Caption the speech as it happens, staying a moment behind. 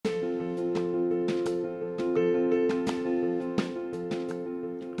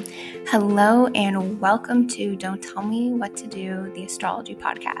Hello and welcome to Don't Tell Me What to Do, the astrology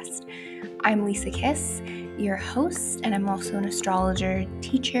podcast. I'm Lisa Kiss, your host, and I'm also an astrologer,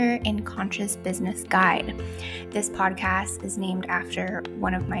 teacher, and conscious business guide. This podcast is named after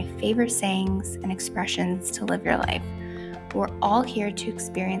one of my favorite sayings and expressions to live your life. We're all here to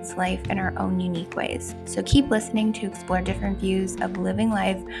experience life in our own unique ways. So keep listening to explore different views of living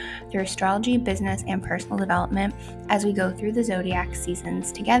life through astrology, business, and personal development as we go through the zodiac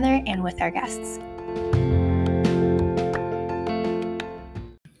seasons together and with our guests.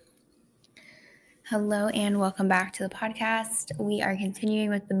 Hello and welcome back to the podcast. We are continuing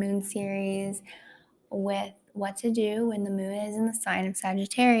with the moon series with what to do when the moon is in the sign of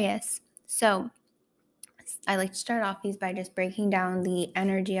Sagittarius. So I like to start off these by just breaking down the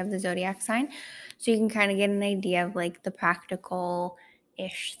energy of the zodiac sign so you can kind of get an idea of like the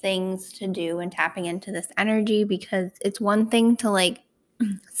practical-ish things to do when tapping into this energy, because it's one thing to like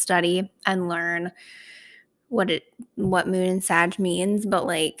study and learn what moon and Sag means, but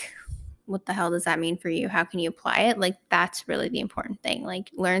like what the hell does that mean for you? How can you apply it? Like that's really the important thing. Like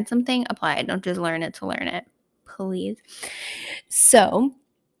learn something, apply it. Don't just learn it to learn it, please. So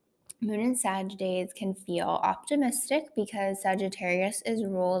Moon and Sag days can feel optimistic because Sagittarius is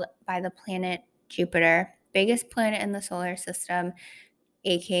ruled by the planet Jupiter, biggest planet in the solar system,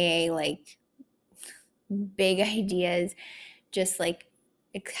 aka like big ideas, just like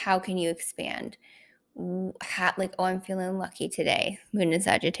how can you expand? I'm feeling lucky today. Moon and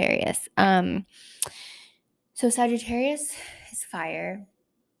Sagittarius. So Sagittarius is fire.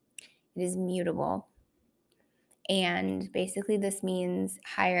 It is mutable. And basically this means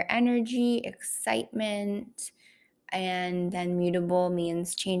higher energy, excitement, and then mutable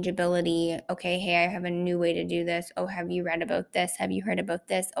means changeability. Okay, hey, I have a new way to do this. Oh, have you read about this? Have you heard about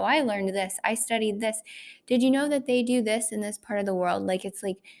this? Oh, I learned this. I studied this. Did you know that they do this in this part of the world? Like, it's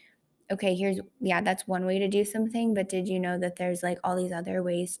like, okay, that's one way to do something, but did you know that there's like all these other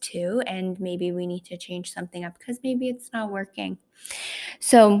ways too? And maybe we need to change something up because maybe it's not working.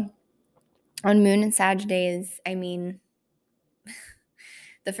 So on Moon and Sag days, I mean,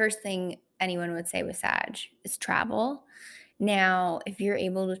 the first thing anyone would say with Sag is travel. Now, if you're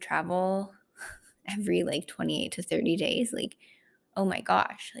able to travel every like 28 to 30 days, like, oh my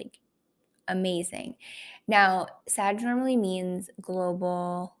gosh, like amazing. Now, Sag normally means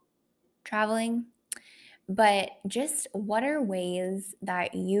global traveling, but just what are ways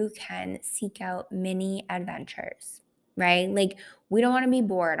that you can seek out mini adventures, right? Like we don't want to be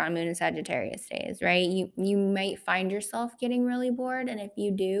bored on Moon and Sagittarius days, right? You might find yourself getting really bored, and if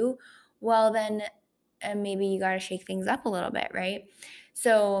you do, well then maybe you got to shake things up a little bit, right?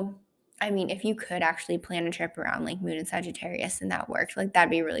 So, I mean, if you could actually plan a trip around like Moon and Sagittarius and that worked, like that'd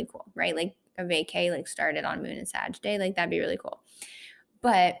be really cool, right? Like a vacay like started on Moon and Sag day, like that'd be really cool.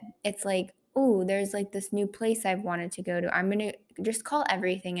 But it's like, oh, there's like this new place I've wanted to go to. I'm going to just call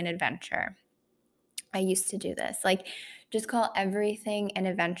everything an adventure. I used to do this. Like, just call everything an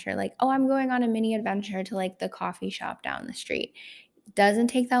adventure. Like, oh, I'm going on a mini adventure to like the coffee shop down the street. Doesn't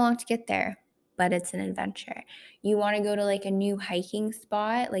take that long to get there, but it's an adventure. You want to go to like a new hiking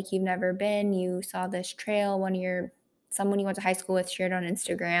spot, like you've never been. You saw this trail, someone you went to high school with shared on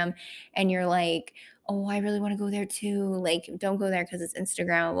Instagram, and you're like, oh, I really want to go there too. Like, don't go there because it's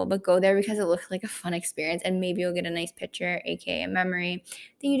Instagrammable, but go there because it looks like a fun experience, and maybe you'll get a nice picture, aka a memory,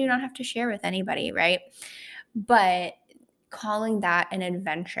 that you do not have to share with anybody, right? But calling that an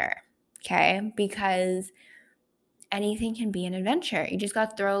adventure, okay? Because anything can be an adventure. You just got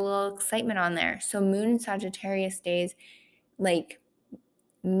to throw a little excitement on there. So Moon and Sagittarius days, like,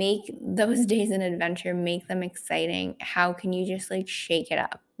 make those days an adventure, make them exciting. How can you just like shake it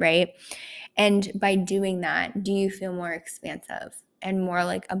up, right? And by doing that, do you feel more expansive and more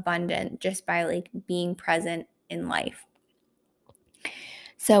like abundant just by like being present in life?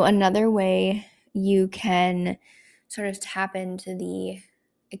 So another way you can sort of tap into the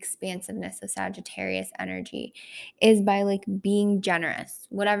expansiveness of Sagittarius energy is by like being generous,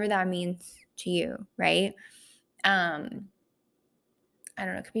 whatever that means to you, right? I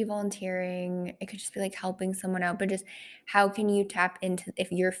don't know, it could be volunteering, it could just be like helping someone out, but just how can you tap into,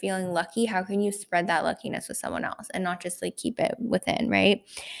 if you're feeling lucky, how can you spread that luckiness with someone else and not just like keep it within, right?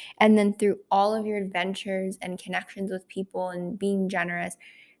 And then through all of your adventures and connections with people and being generous,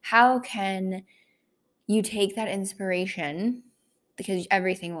 how can you take that inspiration, because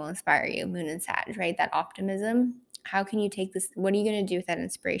everything will inspire you, Moon and Sag, right? That optimism. How can you take this? What are you going to do with that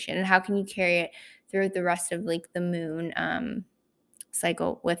inspiration? And how can you carry it through the rest of like the moon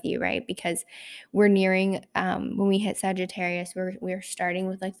cycle with you, right? Because we're nearing, when we hit Sagittarius, we're starting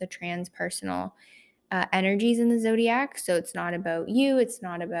with like the transpersonal energies in the zodiac. So it's not about you, it's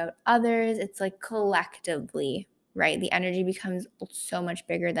not about others, it's like collectively, right? The energy becomes so much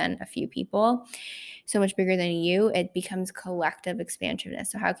bigger than a few people, so much bigger than you. It becomes collective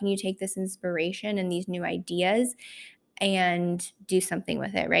expansiveness. So how can you take this inspiration and these new ideas and do something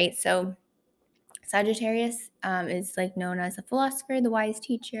with it, right? So Sagittarius is like known as a philosopher, the wise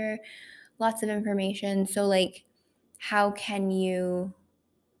teacher, lots of information. So like, how can you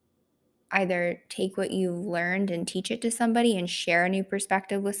either take what you've learned and teach it to somebody and share a new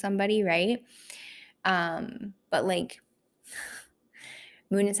perspective with somebody, right? But like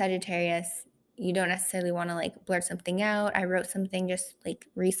Moon in Sagittarius, you don't necessarily want to like blurt something out. I wrote something just like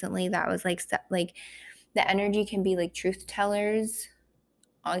recently that was like the energy can be like truth tellers,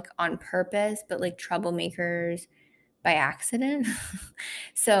 like on purpose, but like troublemakers by accident.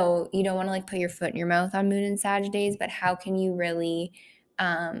 So you don't want to like put your foot in your mouth on Moon and Sag days, but how can you really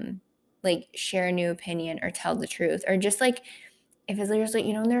like share a new opinion or tell the truth, or just like if it's just like,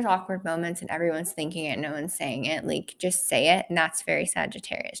 there's awkward moments and everyone's thinking it, no one's saying it, like just say it. And that's very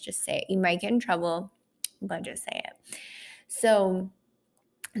Sagittarius. Just say it. You might get in trouble, but just say it. So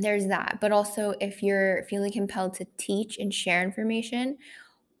there's that. But also, if you're feeling compelled to teach and share information,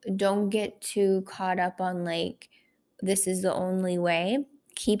 don't get too caught up on like, this is the only way.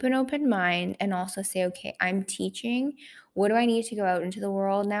 Keep an open mind and also say, okay, I'm teaching. What do I need to go out into the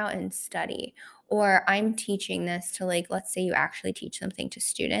world now and study? Or I'm teaching this to, like, let's say you actually teach something to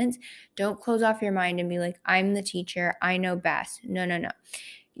students. Don't close off your mind and be like, I'm the teacher, I know best. No, no, no.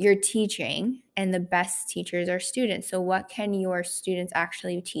 You're teaching, and the best teachers are students. So what can your students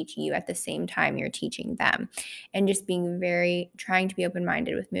actually teach you at the same time you're teaching them? And just trying to be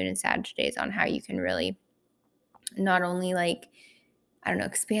open-minded with Moon and Sagittarius on how you can really not only like, I don't know,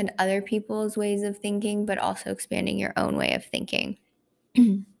 expand other people's ways of thinking, but also expanding your own way of thinking.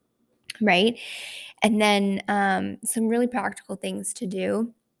 Right? And then some really practical things to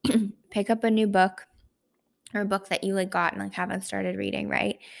do. Pick up a new book, or a book that you like got and like haven't started reading,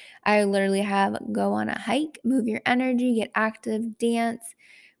 right? I literally have go on a hike, move your energy, get active, dance,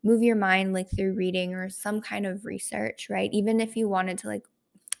 move your mind like through reading or some kind of research, right? Even if you wanted to like,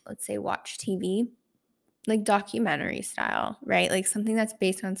 let's say, watch TV, like documentary style, right? Like something that's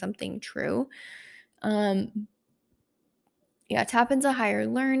based on something true. Yeah, tap into higher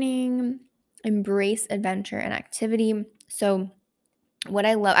learning, embrace adventure and activity. So what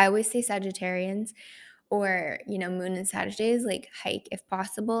I love, I always say Sagittarians or, Moon and Saturdays, like hike if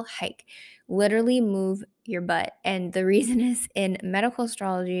possible, hike. Literally move your butt. And the reason is in medical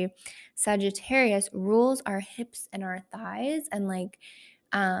astrology, Sagittarius rules our hips and our thighs, and like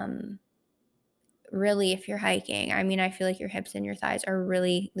really, if you're hiking, I mean, I feel like your hips and your thighs are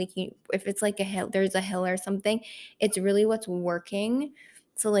really like, if it's like a hill, there's a hill or something, it's really what's working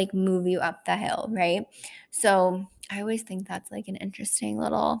to like move you up the hill, right? So I always think that's like an interesting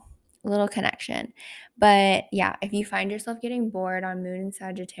little connection. But yeah, if you find yourself getting bored on Moon and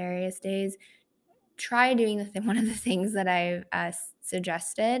Sagittarius days, try doing one of the things that I've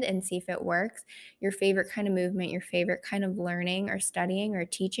suggested and see if it works. Your favorite kind of movement, your favorite kind of learning or studying or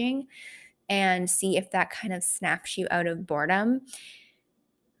teaching, and see if that kind of snaps you out of boredom.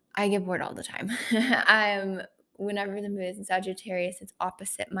 I get bored all the time. Whenever the moon is in Sagittarius, it's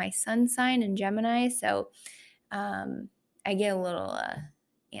opposite my sun sign in Gemini, so I get a little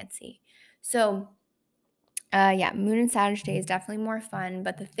antsy. So yeah, Moon and Sagittarius Day is definitely more fun.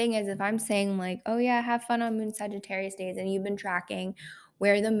 But the thing is, if I'm saying like, oh yeah, have fun on Moon and Sagittarius days, and you've been tracking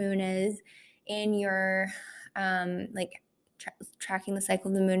where the moon is in your like tracking the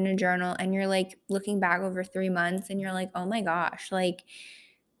cycle of the moon in a journal, and you're like looking back over 3 months and you're like, oh my gosh, like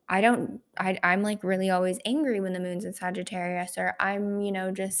I'm like really always angry when the moon's in Sagittarius, or I'm,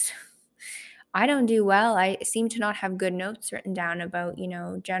 just I don't do well. I seem to not have good notes written down about,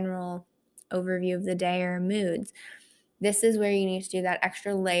 general overview of the day or moods. This is where you need to do that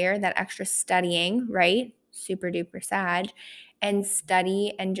extra layer, that extra studying, right? Super duper Sag, and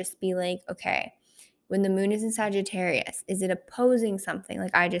study and just be like, okay, when the moon is in Sagittarius, is it opposing something?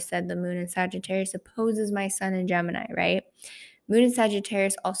 Like I just said, the moon in Sagittarius opposes my sun in Gemini, right? Moon in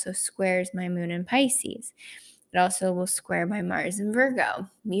Sagittarius also squares my moon in Pisces. It also will square my Mars in Virgo.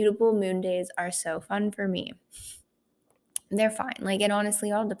 Mutable moon days are so fun for me. They're fine. Like, it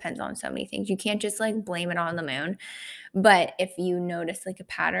honestly all depends on so many things. You can't just like blame it on the moon. But if you notice like a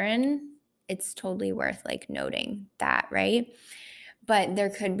pattern, it's totally worth like noting that, right? But there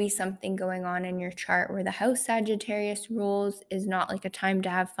could be something going on in your chart where the house Sagittarius rules is not like a time to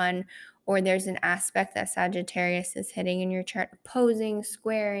have fun, or there's an aspect that Sagittarius is hitting in your chart, opposing,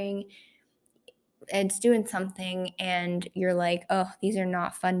 squaring, it's doing something, and you're like, oh, these are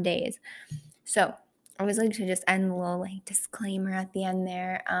not fun days. So always like to just end a little like disclaimer at the end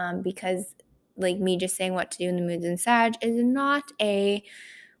there, because like me just saying what to do in the moods in Sag is not a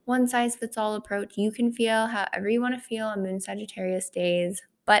one-size-fits-all approach. You can feel however you want to feel on Moon Sagittarius days,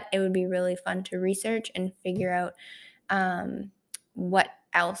 but it would be really fun to research and figure out what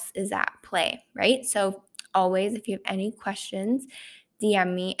else is at play, right? So always, if you have any questions,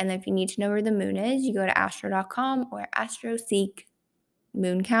 DM me. And if you need to know where the moon is, you go to astro.com or AstroSeek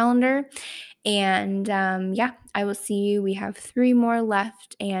moon calendar. And yeah, I will see you. We have 3 more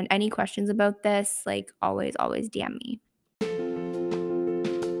left. And any questions about this, like always DM me.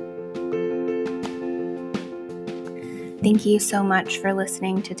 Thank you so much for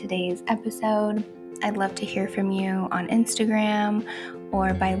listening to today's episode. I'd love to hear from you on Instagram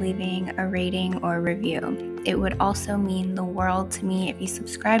or by leaving a rating or review. It would also mean the world to me if you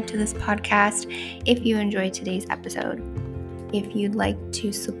subscribe to this podcast if you enjoyed today's episode. If you'd like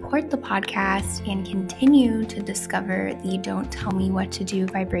to support the podcast and continue to discover the Don't Tell Me What to Do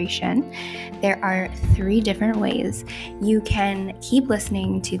vibration, there are 3 different ways. You can keep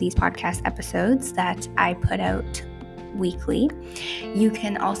listening to these podcast episodes that I put out weekly. You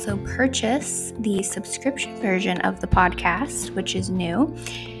can also purchase the subscription version of the podcast, which is new,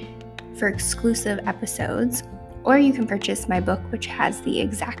 for exclusive episodes, or you can purchase my book, which has the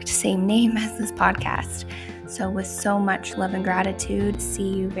exact same name as this podcast. So with so much love and gratitude, see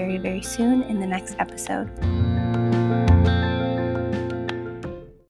you very, very soon in the next episode.